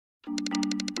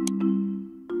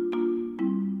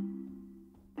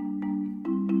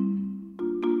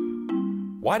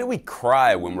Why do we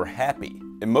cry when we're happy?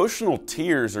 Emotional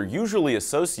tears are usually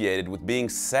associated with being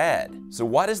sad. So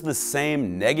why does the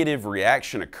same negative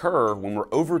reaction occur when we're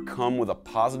overcome with a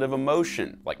positive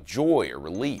emotion, like joy or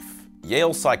relief?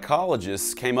 Yale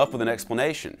psychologists came up with an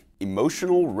explanation: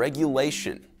 emotional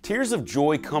regulation. Tears of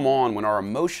joy come on when our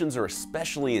emotions are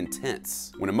especially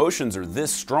intense. When emotions are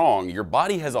this strong, your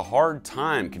body has a hard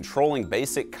time controlling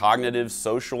basic cognitive,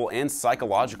 social, and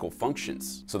psychological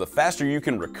functions. So the faster you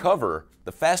can recover,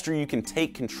 the faster you can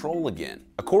take control again.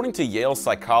 According to Yale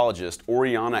psychologist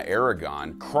Oriana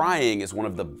Aragon, crying is one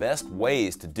of the best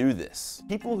ways to do this.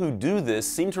 People who do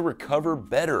this seem to recover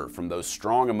better from those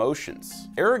strong emotions.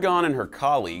 Aragon and her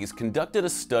colleagues conducted a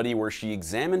study where she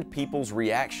examined people's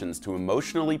reactions to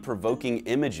emotionally provoking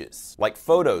images, like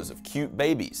photos of cute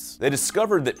babies. They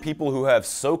discovered that people who have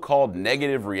so-called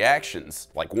negative reactions,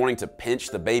 like wanting to pinch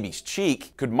the baby's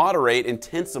cheek, could moderate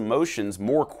intense emotions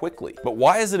more quickly. But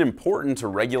why is it important to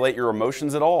regulate your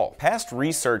emotions at all? Past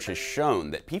research has shown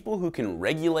that people who can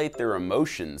regulate their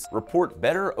emotions report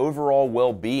better overall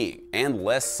well-being and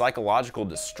less psychological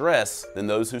distress than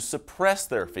those who suppress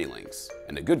their feelings.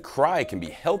 And a good cry can be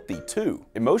healthy too.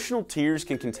 Emotional tears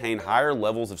can contain higher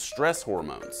levels of stress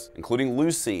hormones, including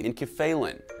leucine,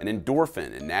 enkephalin, an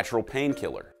endorphin, and natural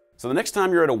painkiller. So the next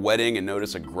time you're at a wedding and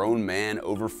notice a grown man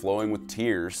overflowing with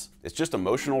tears, it's just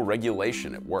emotional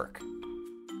regulation at work.